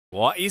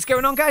What is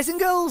going on, guys and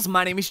girls?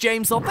 My name is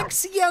James, or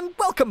ThnxCya, and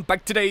welcome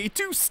back today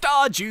to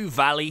Stardew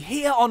Valley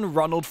here on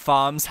Ronald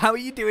Farms. How are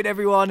you doing,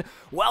 everyone?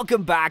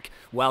 Welcome back,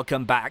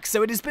 welcome back.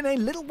 So it has been a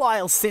little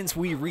while since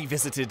we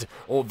revisited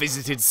or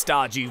visited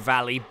Stardew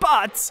Valley,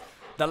 but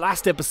the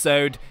last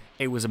episode,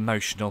 it was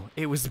emotional,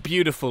 it was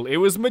beautiful, it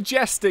was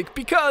majestic,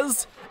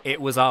 because it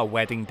was our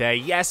wedding day.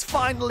 Yes,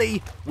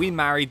 finally, we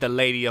married the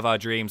lady of our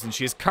dreams, and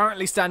she is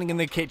currently standing in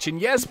the kitchen.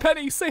 Yes,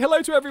 Penny, say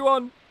hello to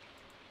everyone.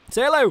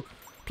 Say hello.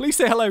 Please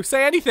say hello.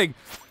 Say anything.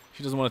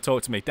 She doesn't want to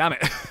talk to me. Damn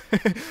it.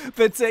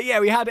 But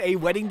yeah, we had a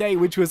wedding day,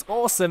 which was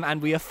awesome.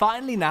 And we are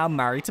finally now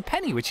married to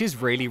Penny, which is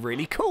really,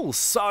 really cool.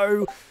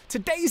 So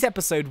today's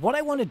episode, what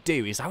I want to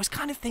do is I was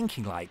kind of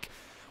thinking like,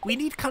 we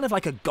need kind of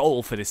like a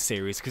goal for this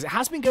series because it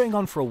has been going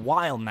on for a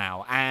while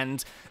now.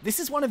 And this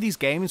is one of these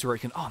games where you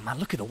can, oh man,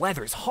 look at the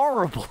weather. It's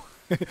horrible.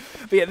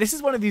 But yeah, this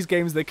is one of these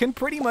games that can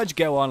pretty much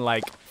go on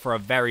like for a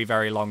very,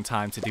 very long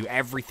time to do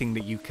everything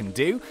that you can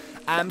do.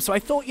 So I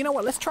thought, you know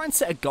what, let's try and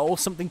set a goal,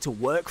 something to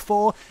work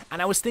for.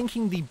 And I was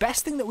thinking the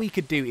best thing that we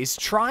could do is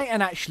try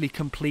and actually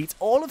complete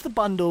all of the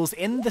bundles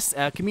in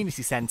the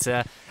community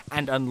center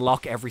and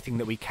unlock everything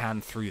that we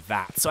can through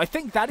that. So I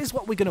think that is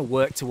what we're going to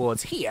work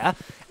towards here.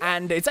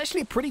 And it's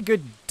actually a pretty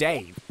good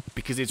day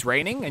because it's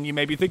raining, and you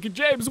may be thinking,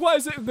 James, why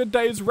is it a good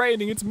day? It's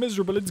raining, it's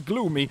miserable, it's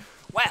gloomy.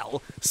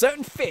 Well,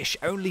 certain fish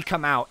only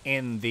come out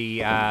in the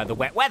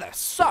wet weather.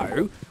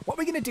 So, what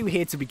we're going to do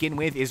here to begin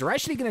with is we're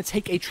actually going to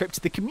take a trip to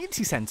the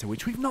community center,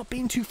 which we've not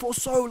been to for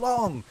so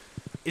long.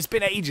 It's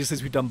been ages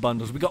since we've done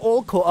bundles. We got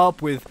all caught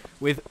up with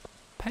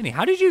Penny,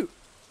 how did you...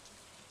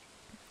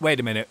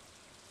 Wait a minute.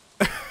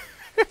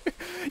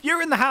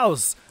 You're in the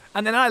house,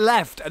 and then I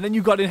left, and then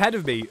you got ahead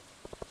of me.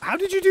 How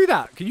did you do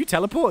that? Can you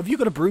teleport? Have you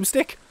got a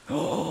broomstick?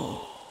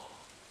 Oh,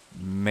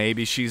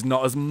 maybe she's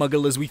not as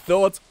muggle as we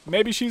thought.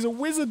 Maybe she's a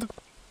wizard.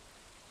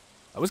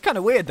 That was kind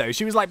of weird, though.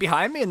 She was, like,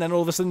 behind me, and then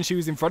all of a sudden she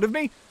was in front of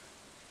me.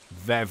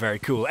 Very, very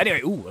cool.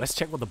 Anyway, ooh, let's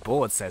check what the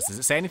board says. Does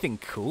it say anything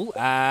cool?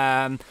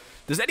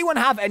 Does anyone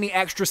have any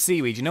extra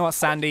seaweed? You know what,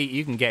 Sandy?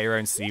 You can get your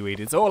own seaweed.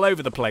 It's all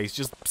over the place.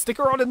 Just stick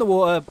her on in the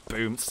water.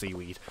 Boom,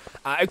 seaweed.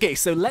 Okay,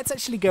 so let's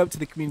actually go up to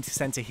the community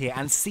center here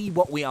and see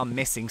what we are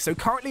missing. So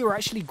currently we're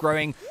actually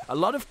growing a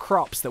lot of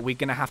crops that we're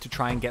going to have to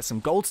try and get some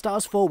gold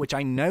stars for, which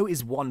I know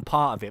is one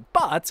part of it.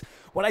 But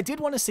what I did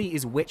want to see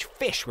is which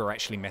fish we're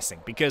actually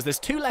missing, because there's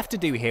two left to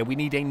do here. We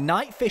need a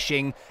night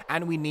fishing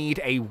and we need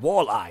a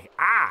walleye.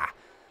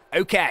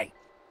 Okay.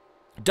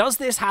 Does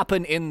this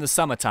happen in the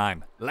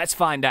summertime? Let's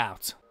find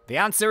out. The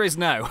answer is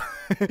no.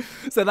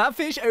 So that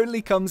fish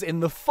only comes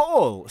in the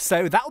fall.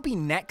 So that'll be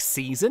next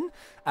season,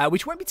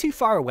 which won't be too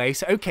far away.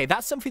 So, okay,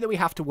 that's something that we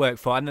have to work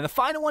for. And then the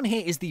final one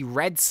here is the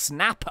red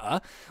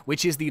snapper,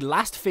 which is the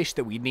last fish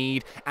that we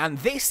need. And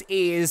this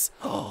is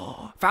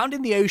found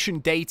in the ocean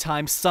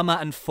daytime, summer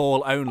and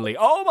fall only.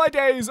 Oh, my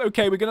days.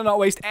 Okay, we're going to not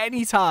waste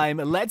any time.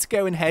 Let's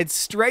go and head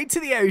straight to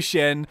the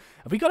ocean.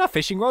 Have we got our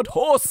fishing rod?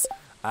 Horse.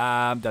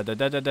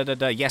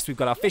 Yes, we've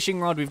got our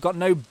fishing rod. We've got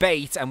no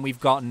bait, and we've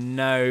got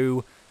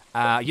no...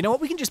 you know what?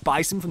 We can just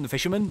buy some from the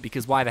fisherman,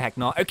 because why the heck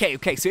not?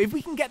 Okay, so if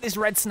we can get this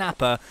red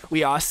snapper,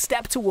 we are a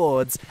step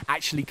towards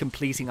actually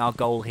completing our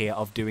goal here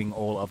of doing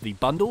all of the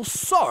bundles.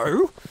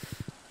 So,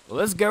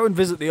 let's go and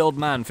visit the old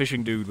man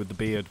fishing dude with the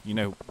beard. You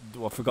know,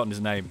 I've forgotten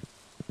his name.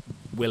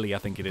 Willie, I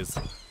think it is.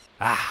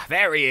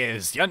 There he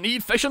is. You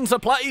need fishing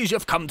supplies,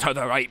 you've come to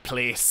the right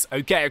place.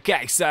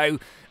 Okay, so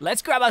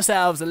let's grab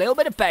ourselves a little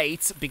bit of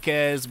bait,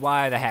 because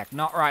why the heck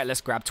not? Right, let's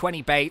grab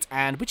 20 bait,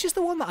 and which is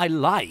the one that I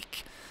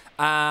like?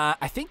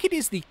 I think it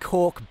is the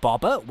cork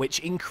bobber, which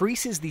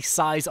increases the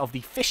size of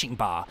the fishing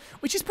bar,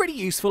 which is pretty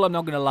useful, I'm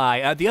not going to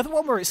lie. The other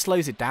one where it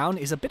slows it down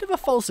is a bit of a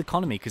false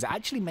economy, because it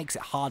actually makes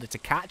it harder to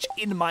catch,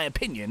 in my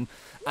opinion.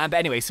 But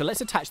anyway, so let's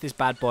attach this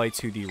bad boy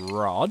to the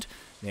rod.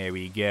 There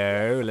we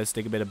go. Let's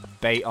stick a bit of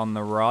bait on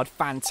the rod.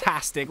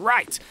 Fantastic.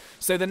 Right.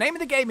 So the name of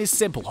the game is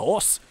simple.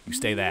 Horse, you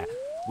stay there.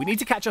 We need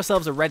to catch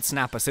ourselves a red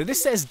snapper. So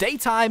this says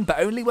daytime, but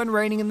only when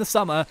raining in the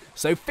summer.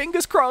 So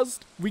fingers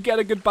crossed, we get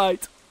a good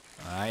bite.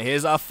 Alright,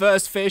 here's our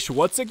first fish.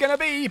 What's it gonna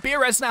be? Be a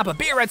red snapper.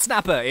 Be a red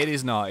snapper. It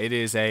is not. It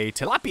is a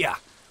tilapia.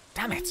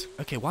 Damn it.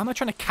 Okay, why am I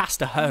trying to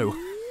cast a hoe?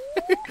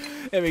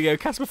 There we go.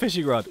 Cast my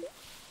fishing rod.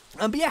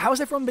 But yeah, how's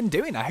everyone been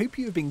doing? I hope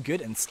you've been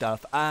good and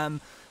stuff.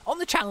 On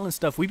the channel and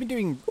stuff, we've been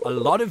doing a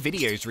lot of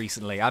videos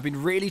recently. I've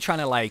been really trying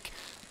to, like,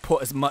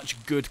 put as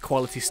much good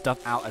quality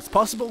stuff out as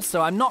possible.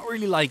 So I'm not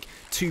really, like,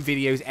 2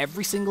 videos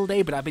every single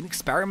day, but I've been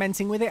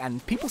experimenting with it,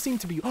 and people seem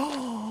to be...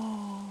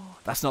 Oh,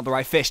 that's not the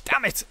right fish.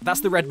 Damn it!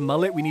 That's the red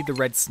mullet. We need the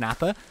red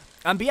snapper.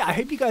 But yeah, I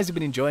hope you guys have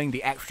been enjoying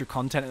the extra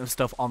content and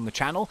stuff on the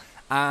channel.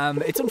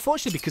 It's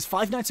unfortunate because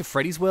Five Nights at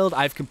Freddy's World,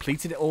 I've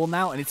completed it all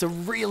now, and it's a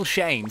real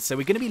shame. So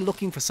we're going to be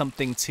looking for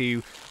something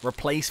to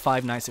replace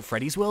Five Nights at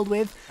Freddy's World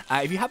with.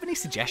 If you have any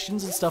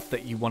suggestions and stuff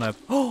that you want to...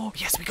 Oh,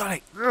 yes, we got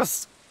it!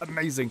 Yes!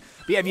 Amazing.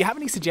 But yeah, if you have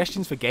any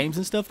suggestions for games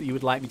and stuff that you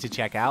would like me to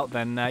check out,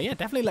 then yeah,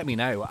 definitely let me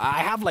know. I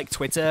have, like,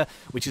 Twitter,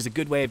 which is a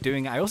good way of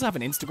doing it. I also have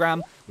an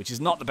Instagram, which is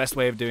not the best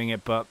way of doing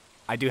it, but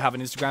I do have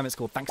an Instagram. It's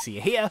called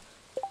ThnxCya here.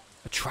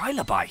 A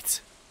trilobite.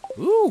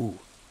 Ooh.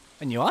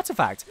 A new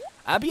artifact.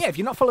 But yeah, if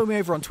you're not following me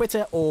over on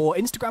Twitter or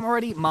Instagram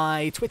already,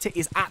 my Twitter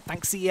is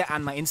 @ThnxCya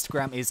and my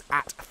Instagram is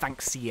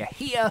 @ThnxCya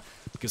here,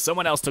 because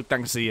someone else took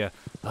ThnxCya.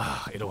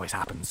 It always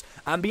happens.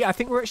 But yeah, I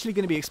think we're actually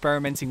going to be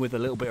experimenting with a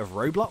little bit of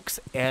Roblox,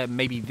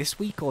 maybe this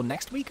week or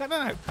next week. I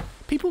don't know.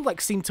 People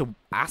like seem to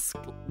ask.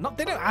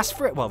 They don't ask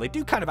for it. Well, they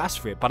do kind of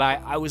ask for it. But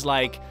I was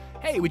like,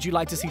 hey, would you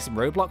like to see some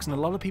Roblox? And a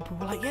lot of people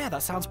were like, yeah,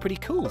 that sounds pretty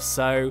cool.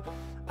 So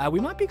we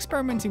might be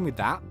experimenting with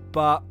that.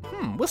 But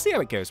we'll see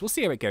how it goes. We'll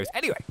see how it goes.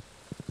 Anyway,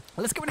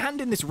 let's go and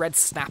hand in this red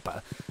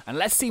snapper and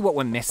let's see what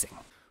we're missing.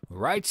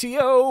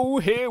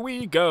 Rightio, here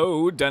we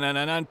go. Dun dun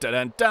dun dun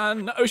dun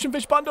dun. Ocean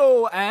fish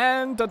bundle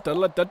and da da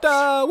da da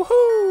da.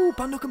 Woohoo!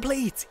 Bundle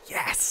complete.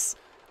 Yes.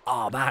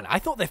 Oh man, I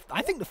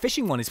think the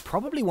fishing one is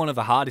probably one of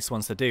the hardest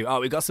ones to do.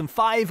 Oh, we've got some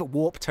 5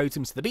 warp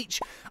totems to the beach.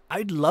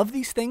 I'd love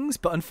these things,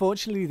 but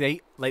unfortunately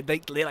they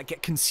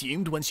get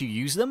consumed once you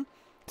use them.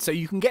 So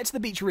you can get to the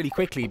beach really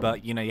quickly,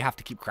 but you know, you have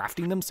to keep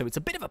crafting them, so it's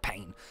a bit of a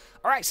pain.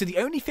 All right, so the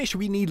only fish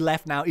we need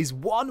left now is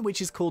one,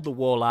 which is called the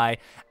walleye,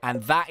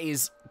 and that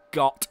is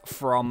got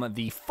from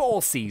the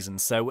fall season.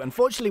 So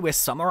unfortunately we're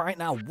summer right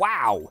now.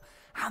 Wow,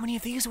 how many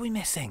of these are we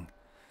missing?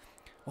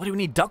 What do we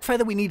need? Duck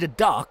feather, we need a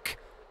duck,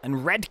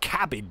 and red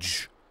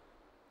cabbage.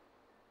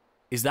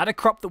 Is that a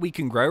crop that we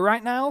can grow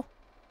right now?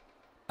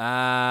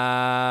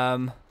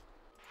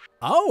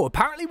 Oh,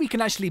 apparently we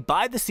can actually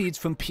buy the seeds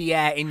from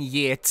Pierre in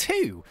year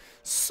 2.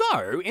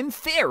 So, in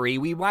theory,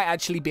 we might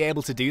actually be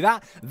able to do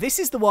that. This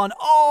is the one.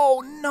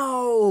 Oh,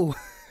 no.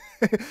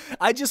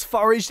 I just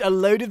foraged a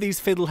load of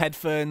these fiddlehead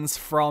ferns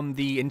from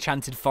the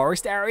enchanted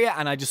forest area,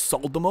 and I just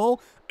sold them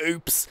all.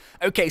 Oops.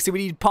 Okay, so we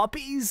need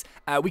poppies.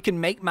 We can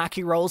make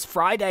mackie rolls.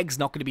 Fried eggs,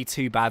 not going to be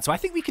too bad. So I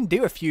think we can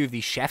do a few of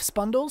these chef's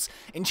bundles.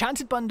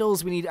 Enchanted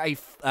bundles, we need a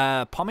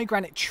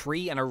pomegranate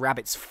tree and a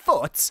rabbit's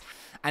foot.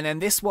 And then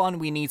this one,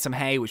 we need some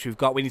hay, which we've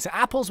got. We need some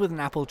apples with an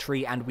apple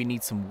tree, and we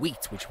need some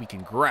wheat, which we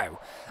can grow.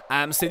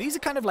 So these are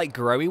kind of like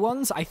growy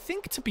ones. I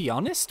think, to be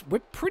honest, we're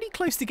pretty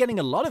close to getting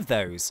a lot of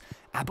those.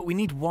 But we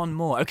need one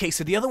more. Okay,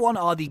 so the other one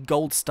are the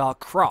gold star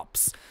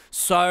crops.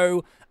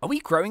 So are we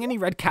growing any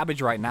red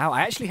cabbage right now?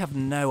 I actually have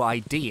no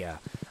idea.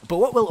 But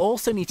what we'll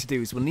also need to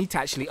do is we'll need to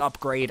actually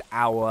upgrade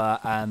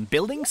our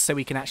buildings so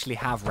we can actually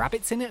have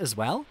rabbits in it as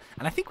well.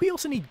 And I think we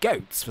also need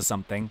goats for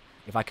something,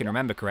 if I can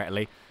remember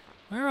correctly.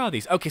 Where are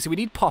these? Okay, so we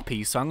need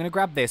poppies, so I'm going to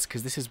grab this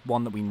because this is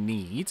one that we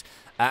need.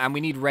 And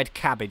we need red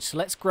cabbage, so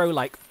let's grow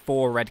like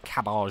 4 red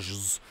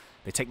cabbages.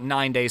 They take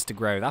 9 days to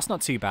grow. That's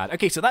not too bad.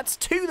 Okay, so that's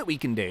 2 that we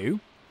can do.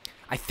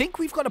 I think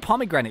we've got a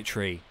pomegranate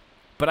tree,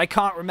 but I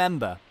can't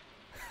remember.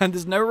 And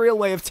there's no real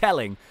way of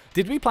telling.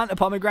 Did we plant a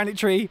pomegranate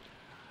tree?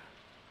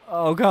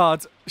 Oh,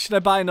 God. Should I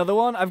buy another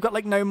one? I've got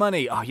like no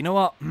money. Oh, you know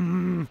what?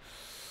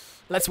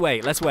 Let's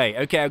wait. Let's wait.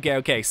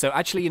 Okay. So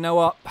actually, you know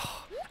what?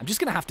 I'm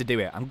just going to have to do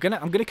it. I'm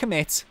gonna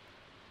commit.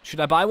 Should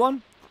I buy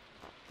one?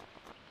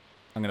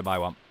 I'm gonna buy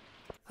one.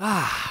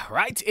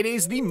 Right, it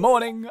is the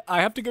morning.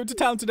 I have to go to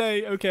town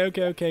today.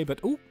 Okay. But,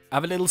 ooh, I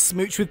have a little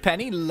smooch with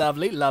Penny.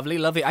 Lovely.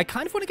 I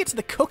kind of want to get to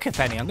the cooker,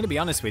 Penny. I'm gonna be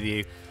honest with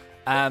you.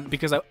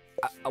 Because I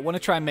want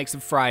to try and make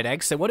some fried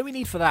eggs. So what do we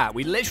need for that?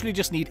 We literally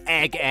just need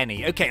egg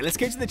any. Okay, let's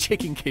go to the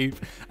chicken coop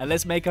and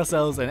let's make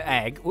ourselves an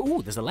egg.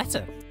 Ooh, there's a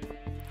letter.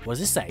 What does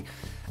this say?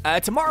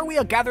 Tomorrow we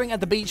are gathering at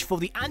the beach for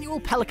the annual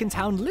Pelican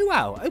Town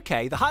Luau.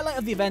 Okay, the highlight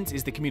of the event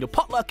is the communal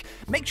potluck.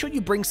 Make sure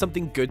you bring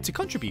something good to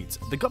contribute.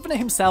 The governor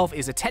himself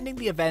is attending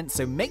the event,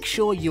 so make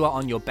sure you are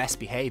on your best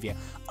behavior.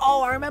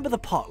 Oh, I remember the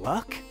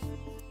potluck.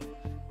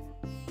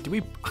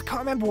 I can't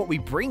remember what we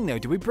bring though.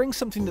 Do we bring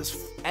something that's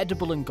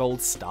edible and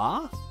gold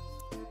star?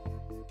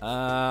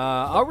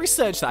 I'll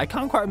research that. I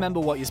can't quite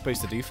remember what you're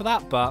supposed to do for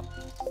that, but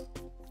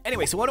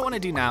anyway, so what I want to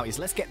do now is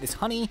let's get this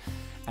honey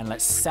and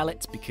let's sell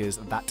it because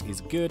that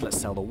is good. Let's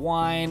sell the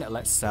wine.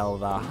 Let's sell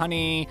the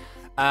honey.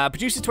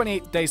 Produces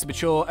 28 days to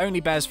mature. Only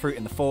bears fruit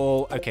in the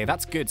fall. Okay,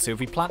 that's good. So if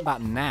we plant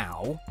that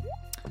now,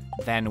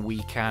 then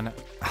we can...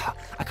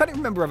 I can't even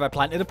remember if I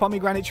planted a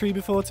pomegranate tree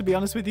before, to be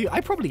honest with you. I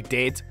probably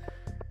did.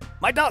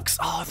 My ducks!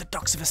 Oh, the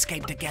ducks have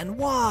escaped again.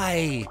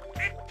 Why?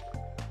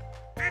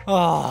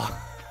 Oh.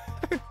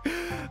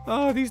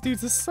 Oh, these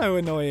dudes are so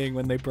annoying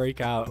when they break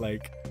out.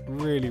 Like,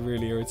 really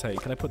irritating.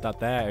 Can I put that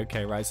there?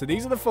 Okay, right. So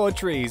these are the 4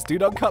 trees. Do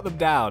not cut them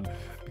down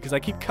because I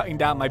keep cutting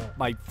down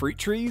my fruit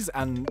trees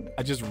and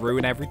I just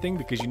ruin everything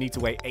because you need to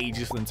wait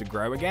ages for them to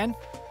grow again.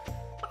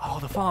 Oh,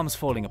 the farm's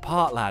falling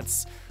apart,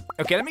 lads.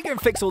 Okay, let me go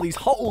and fix all these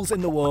holes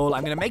in the wall.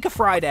 I'm going to make a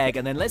fried egg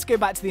and then let's go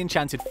back to the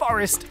enchanted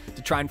forest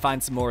to try and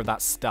find some more of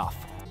that stuff.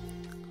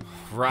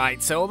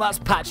 Right, so all that's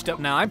patched up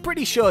now. I'm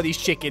pretty sure these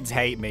chickens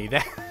hate me.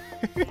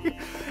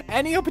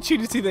 Any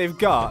opportunity they've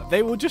got,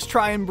 they will just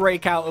try and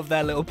break out of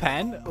their little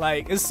pen.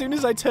 Like, as soon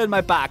as I turn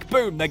my back,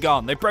 boom, they're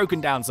gone. They've broken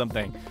down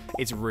something.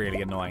 It's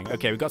really annoying.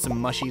 Okay, we've got some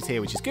mushies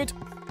here, which is good.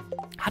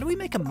 How do we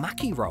make a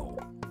mackie roll?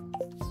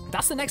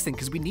 That's the next thing,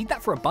 because we need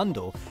that for a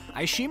bundle.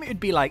 I assume it would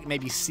be like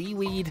maybe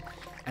seaweed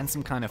and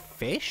some kind of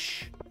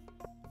fish?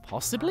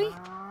 Possibly?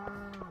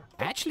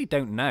 I actually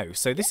don't know.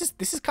 So this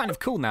is kind of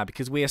cool now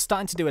because we are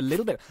starting to do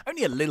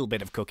only a little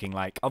bit of cooking.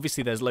 Like,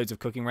 obviously there's loads of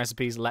cooking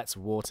recipes. Let's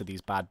water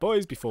these bad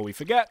boys before we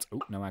forget.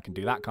 Oh, no, I can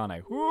do that, can't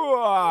I?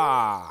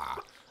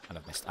 And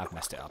I've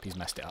messed it up. He's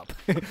messed it up.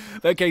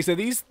 Okay, so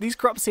these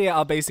crops here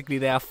are basically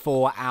there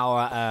for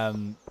our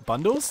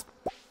bundles.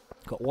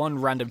 Got one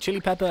random chili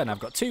pepper, and I've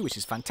got two, which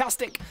is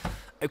fantastic.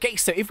 Okay,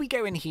 so if we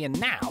go in here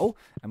now,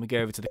 and we go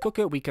over to the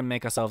cooker, we can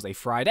make ourselves a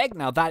fried egg.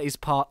 Now, that is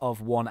part of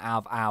one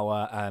of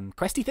our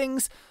questy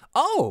things.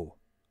 Oh!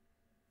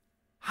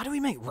 How do we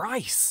make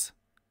rice?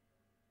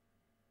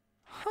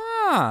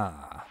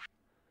 Huh.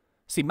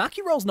 See,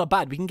 maki roll's not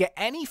bad. We can get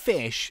any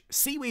fish,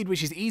 seaweed,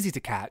 which is easy to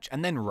catch,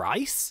 and then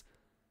rice.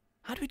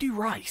 How do we do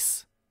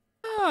rice?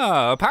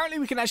 Oh, apparently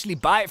we can actually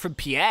buy it from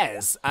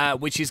Pierre's,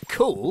 which is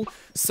cool.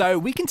 So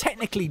we can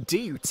technically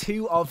do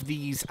 2 of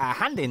these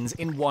hand-ins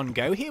in one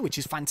go here, which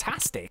is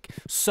fantastic.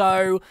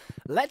 So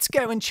let's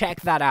go and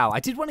check that out. I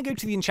did want to go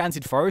to the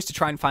Enchanted Forest to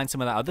try and find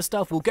some of that other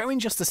stuff. We'll go in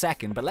just a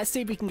second, but let's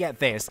see if we can get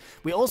this.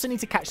 We also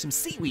need to catch some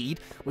seaweed,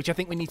 which I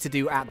think we need to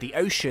do at the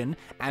ocean,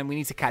 and we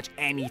need to catch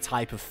any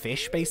type of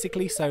fish,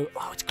 basically. So,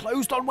 oh, it's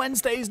closed on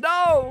Wednesdays.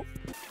 No!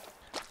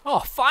 Oh,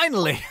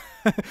 finally!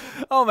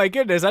 Oh my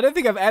goodness, I don't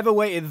think I've ever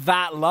waited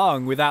that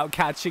long without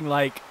catching,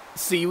 like,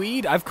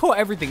 seaweed. I've caught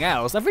everything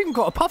else. I've even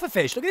caught a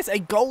pufferfish. Look at this, a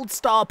gold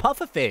star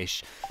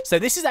pufferfish. So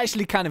this is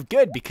actually kind of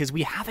good because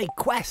we have a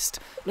quest.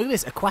 Look at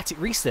this, aquatic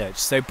research.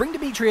 So bring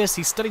Demetrius,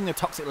 he's studying the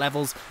toxic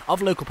levels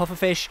of local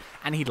pufferfish,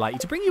 and he'd like you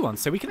to bring you one.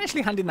 So we can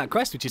actually hand in that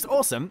quest, which is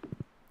awesome.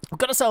 We've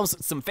got ourselves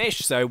some fish,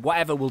 so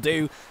whatever we'll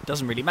do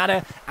doesn't really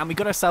matter. And we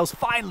got ourselves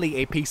finally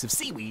a piece of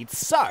seaweed.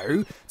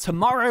 So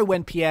tomorrow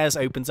when Pierre's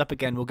opens up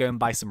again, we'll go and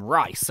buy some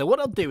rice. So what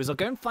I'll do is I'll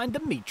go and find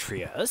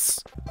Demetrius.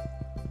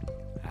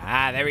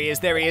 Ah, there he is,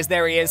 there he is,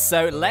 there he is.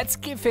 So let's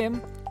give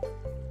him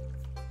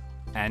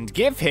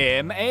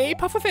a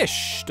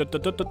pufferfish.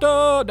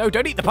 No,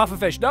 don't eat the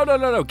pufferfish.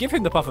 No. Give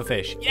him the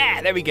pufferfish.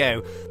 Yeah, there we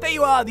go. There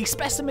you are. The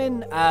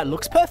specimen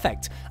looks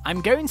perfect.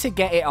 I'm going to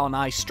get it on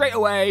ice straight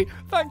away.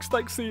 Thanks,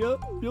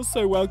 ThnxCya. You're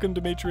so welcome,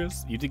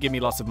 Demetrius. You did give me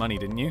lots of money,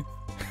 didn't you?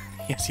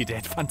 Yes, you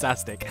did.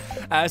 Fantastic.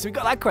 So we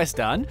got that quest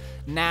done.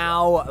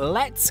 Now,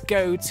 let's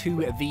go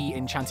to the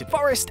Enchanted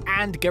Forest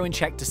and go and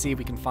check to see if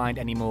we can find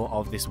any more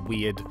of this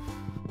weird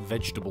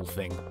vegetable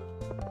thing.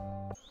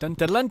 Dun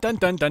dun dun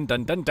dun dun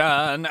dun dun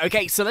dun.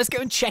 Okay, so let's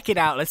go and check it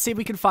out. Let's see if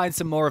we can find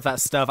some more of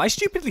that stuff. I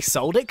stupidly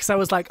sold it because I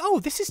was like,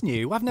 oh, this is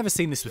new. I've never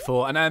seen this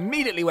before. And I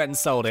immediately went and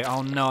sold it.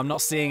 Oh, no, I'm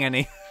not seeing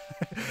any.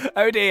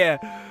 Oh, dear.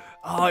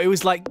 Oh, it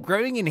was like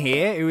growing in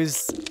here. It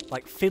was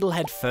like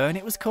fiddlehead fern,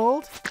 it was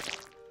called.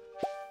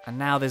 And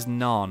now there's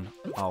none.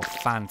 Oh,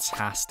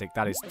 fantastic.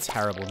 That is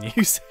terrible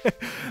news.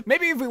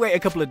 Maybe if we wait a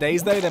couple of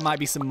days, though, there might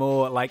be some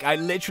more. Like, I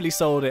literally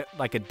sold it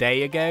like a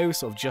day ago,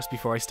 sort of just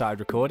before I started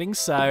recording.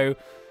 So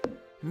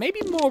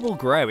maybe more will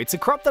grow. It's a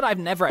crop that I've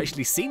never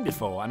actually seen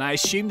before, and I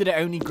assume that it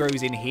only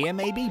grows in here,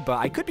 maybe, but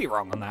I could be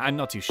wrong on that. I'm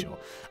not too sure.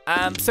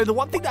 So the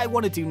one thing that I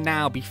want to do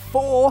now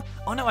before...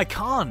 Oh, no, I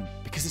can't,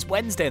 because it's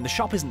Wednesday and the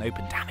shop isn't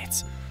open. Damn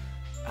it.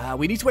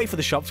 We need to wait for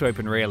the shop to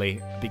open,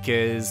 really,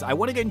 because I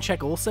want to go and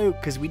check also,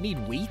 because we need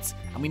wheat,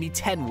 and we need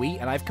 10 wheat,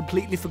 and I've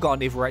completely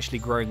forgotten if we're actually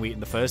growing wheat in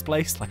the first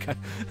place. Like,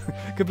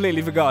 I've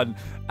completely forgotten.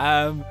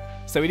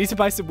 So we need to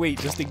buy some wheat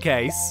just in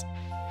case.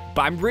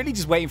 But I'm really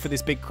just waiting for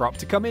this big crop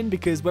to come in,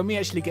 because when we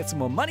actually get some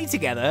more money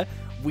together,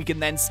 we can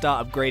then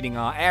start upgrading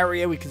our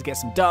area. We can get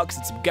some ducks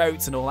and some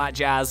goats and all that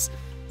jazz.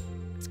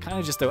 It's kind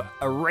of just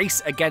a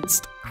race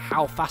against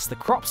how fast the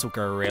crops will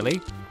grow,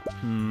 really.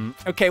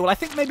 Okay, well, I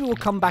think maybe we'll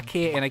come back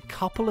here in a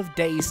couple of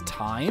days'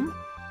 time.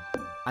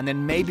 And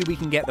then maybe we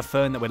can get the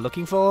fern that we're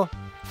looking for.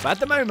 But at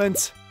the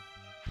moment,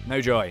 no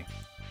joy.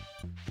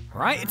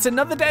 Right, it's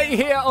another day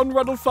here on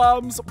Ronald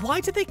Farms. Why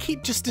do they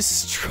keep just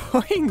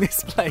destroying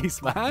this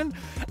place, man?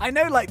 I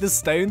know, like, the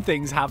stone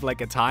things have,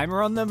 like, a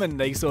timer on them and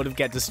they sort of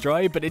get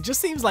destroyed, but it just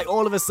seems like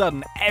all of a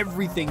sudden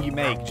everything you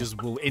make just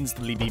will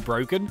instantly be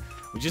broken,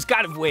 which is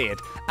kind of weird.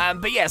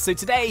 But yeah, so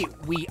today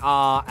we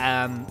are...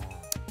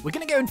 we're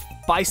going to go and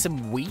buy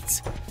some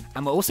wheat,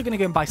 and we're also going to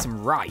go and buy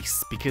some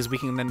rice, because we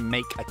can then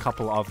make a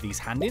couple of these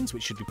hand-ins,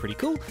 which should be pretty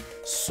cool.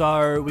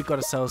 So we've got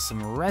to sell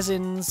some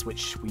resins,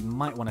 which we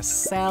might want to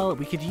sell.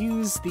 We could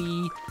use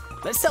the...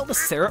 Let's sell the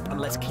syrup,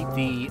 and let's keep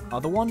the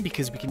other one,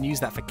 because we can use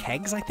that for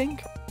kegs, I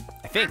think.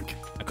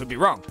 I could be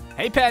wrong.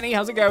 Hey, Penny,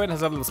 how's it going?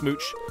 How's a little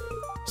smooch?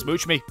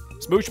 Smooch me.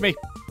 Smooch me.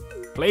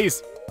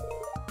 Please.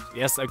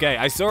 Yes, okay.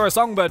 I saw a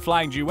songbird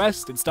flying due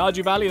west in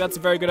Stardew Valley. That's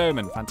a very good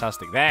omen.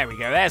 Fantastic. There we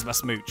go. There's my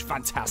smooch.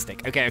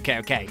 Fantastic.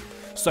 Okay.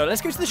 So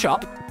let's go to the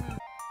shop.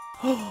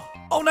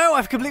 Oh no,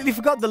 I've completely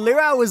forgot the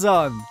luau was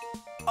on.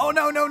 Oh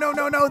no.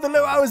 The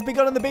luau has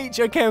begun on the beach.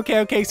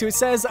 Okay. So it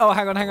says, oh,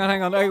 hang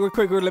on. Oh,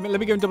 quick. Let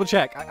me go and double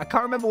check. I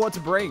can't remember what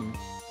to bring.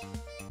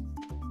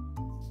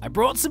 I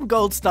brought some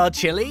gold star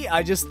chili.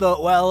 I just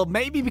thought, well,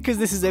 maybe because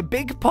this is a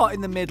big pot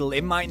in the middle,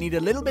 it might need a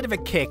little bit of a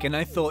kick. And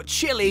I thought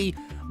chili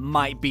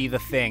might be the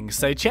thing.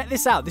 So check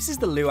this out. This is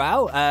the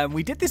luau.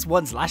 We did this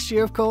once last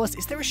year, of course.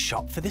 Is there a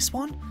shop for this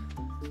one?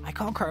 I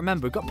can't quite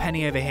remember. We've got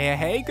Penny over here.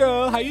 Hey,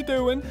 girl. How you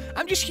doing?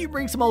 I'm just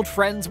humoring some old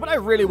friends. What I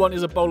really want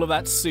is a bowl of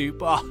that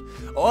soup.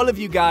 Oh, all of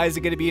you guys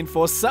are going to be in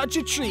for such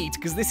a treat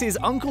because this is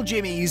Uncle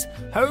Jimmy's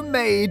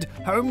homemade,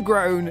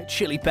 homegrown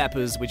chili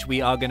peppers, which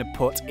we are going to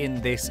put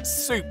in this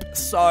soup.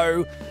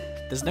 So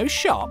there's no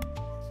shop,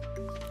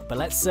 but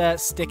let's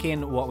stick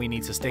in what we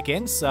need to stick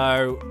in.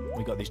 So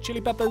we got these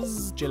chili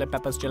peppers.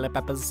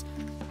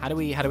 How do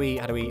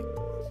we...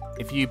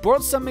 If you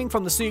brought something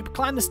from the soup,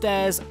 climb the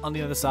stairs on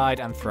the other side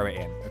and throw it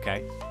in,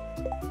 okay?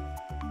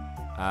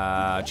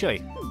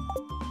 Chili.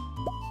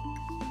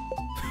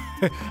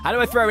 How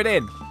do I throw it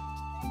in?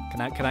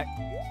 Can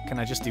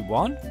I just do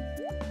one?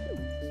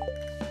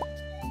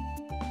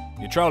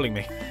 You're trolling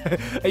me.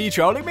 Are you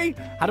trolling me?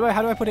 How do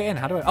I put it in?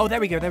 Oh, there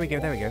we go.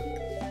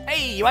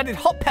 Hey, you added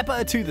hot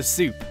pepper to the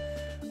soup.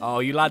 Oh,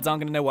 you lads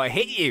aren't gonna know what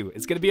hit you.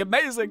 It's gonna be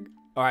amazing.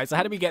 All right, so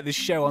how do we get this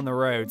show on the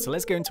road? So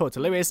let's go and talk to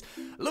Lewis.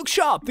 Look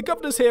sharp, the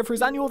governor's here for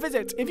his annual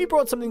visit. If you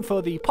brought something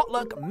for the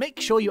potluck, make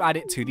sure you add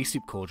it to the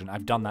soup cauldron.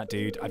 I've done that,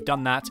 dude. I've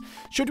done that.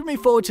 Should we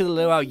move forward to the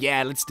luau?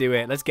 Yeah, let's do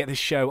it. Let's get this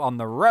show on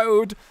the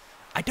road.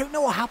 I don't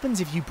know what happens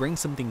if you bring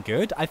something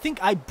good. I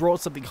think I brought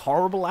something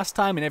horrible last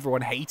time and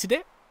everyone hated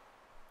it.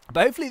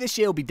 But hopefully this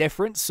year will be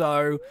different,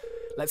 so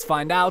let's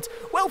find out.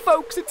 Well,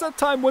 folks, it's that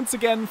time once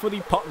again for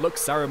the potluck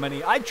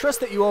ceremony. I trust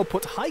that you all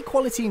put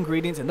high-quality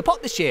ingredients in the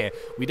pot this year.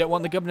 We don't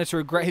want the governor to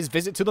regret his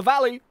visit to the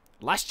valley.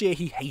 Last year,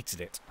 he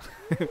hated it,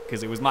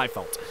 because it was my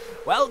fault.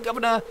 Well,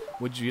 Governor,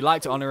 would you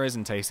like to honor us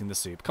in tasting the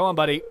soup? Come on,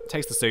 buddy,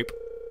 taste the soup.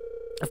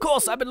 Of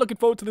course, I've been looking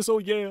forward to this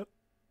all year.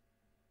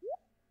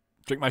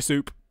 Drink my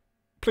soup.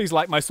 Please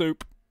like my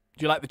soup.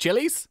 Do you like the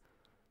chilies?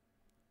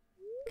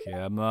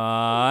 Come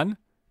on.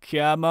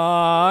 Come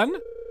on.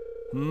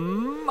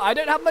 I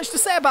don't have much to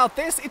say about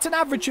this. It's an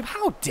average of...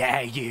 How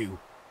dare you?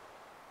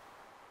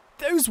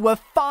 Those were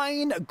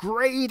fine,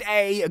 grade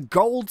A,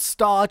 gold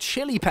star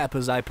chili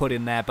peppers I put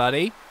in there,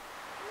 buddy.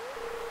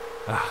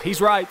 He's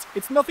right.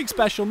 It's nothing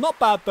special. Not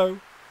bad, though.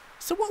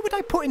 So what would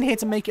I put in here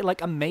to make it,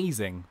 like,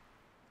 amazing?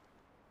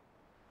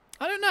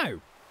 I don't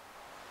know.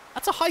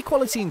 That's a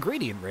high-quality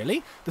ingredient,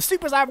 really. The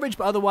soup was average,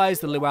 but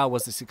otherwise the luau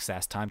was a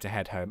success. Time to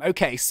head home.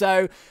 Okay,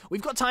 so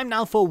we've got time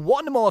now for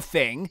one more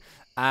thing.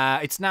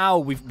 It's now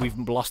we've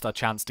lost our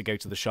chance to go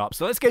to the shop.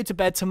 So let's go to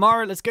bed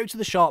tomorrow. Let's go to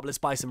the shop. Let's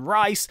buy some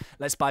rice.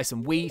 Let's buy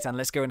some wheat. And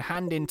let's go and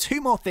hand in 2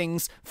 more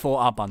things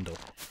for our bundle.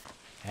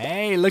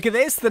 Hey, look at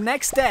this. The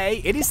next day,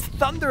 it is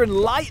thunder and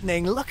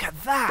lightning. Look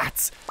at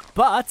that.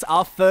 But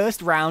our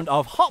first round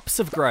of hops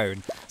have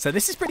grown. So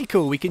this is pretty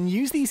cool. We can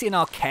use these in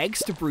our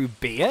kegs to brew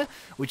beer,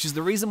 which is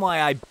the reason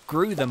why I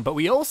grew them. But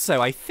we also,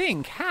 I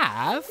think,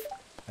 have...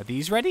 Are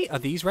these ready? Are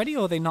these ready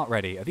or are they not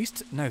ready? Are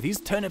these... No, these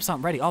turnips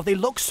aren't ready. Oh, they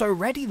look so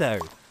ready,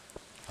 though.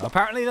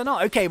 Apparently they're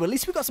not. Okay, well, at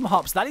least we've got some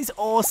hops. That is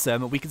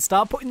awesome. We can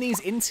start putting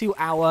these into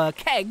our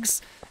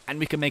kegs, and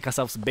we can make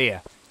ourselves some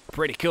beer.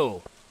 Pretty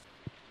cool.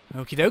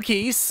 Okie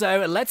dokie,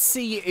 so let's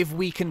see if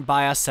we can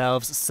buy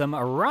ourselves some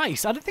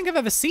rice. I don't think I've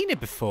ever seen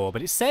it before,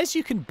 but it says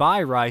you can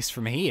buy rice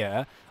from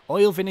here.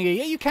 Oil, vinegar,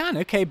 yeah, you can.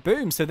 Okay,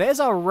 boom. So there's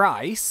our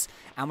rice,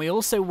 and we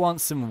also want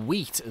some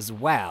wheat as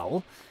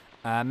well.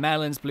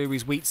 Melons,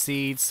 blueberries, wheat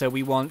seeds. So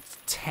we want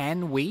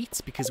 10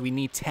 wheat because we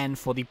need 10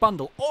 for the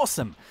bundle.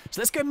 Awesome. So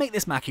let's go make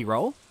this Mackie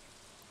roll.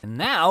 And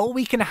now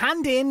we can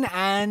hand in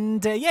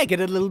and, yeah,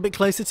 get a little bit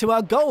closer to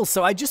our goal.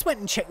 So I just went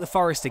and checked the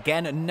forest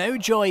again. No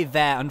joy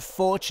there,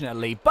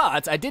 unfortunately.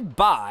 But I did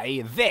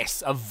buy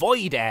this, a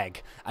void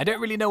egg. I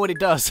don't really know what it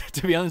does,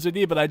 to be honest with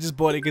you, but I just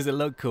bought it because it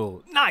looked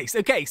cool. Nice.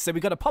 Okay, so we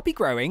got a poppy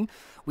growing.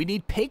 We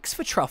need pigs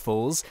for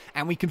truffles,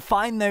 and we can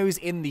find those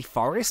in the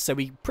forest, so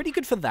we're pretty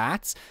good for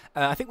that.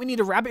 I think we need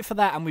a rabbit for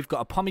that, and we've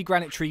got a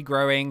pomegranate tree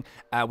growing.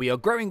 We are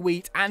growing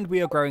wheat, and we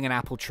are growing an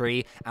apple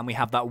tree, and we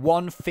have that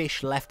one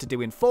fish left to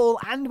do in fall,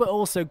 and we're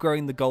also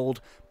growing the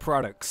gold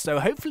products. So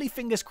hopefully,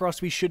 fingers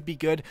crossed, we should be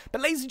good.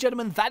 But ladies and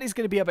gentlemen, that is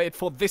going to be about it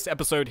for this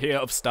episode here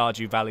of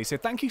Stardew Valley. So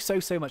thank you so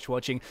much for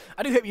watching.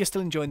 I do hope you're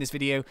still enjoying this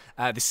video,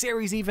 the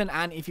series even,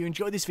 and if you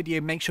enjoyed this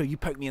video, make sure you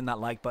poke me in that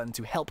like button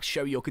to help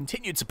show your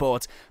continued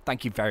support.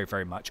 Thank you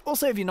very much.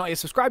 Also, if you're not yet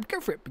subscribed,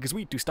 go for it, because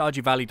we do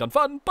Stardew Valley done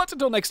fun. But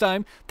until next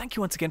time, thank you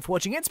once again for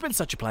watching. It's been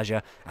such a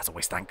pleasure. As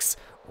always, thanks.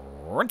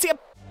 ThnxCya.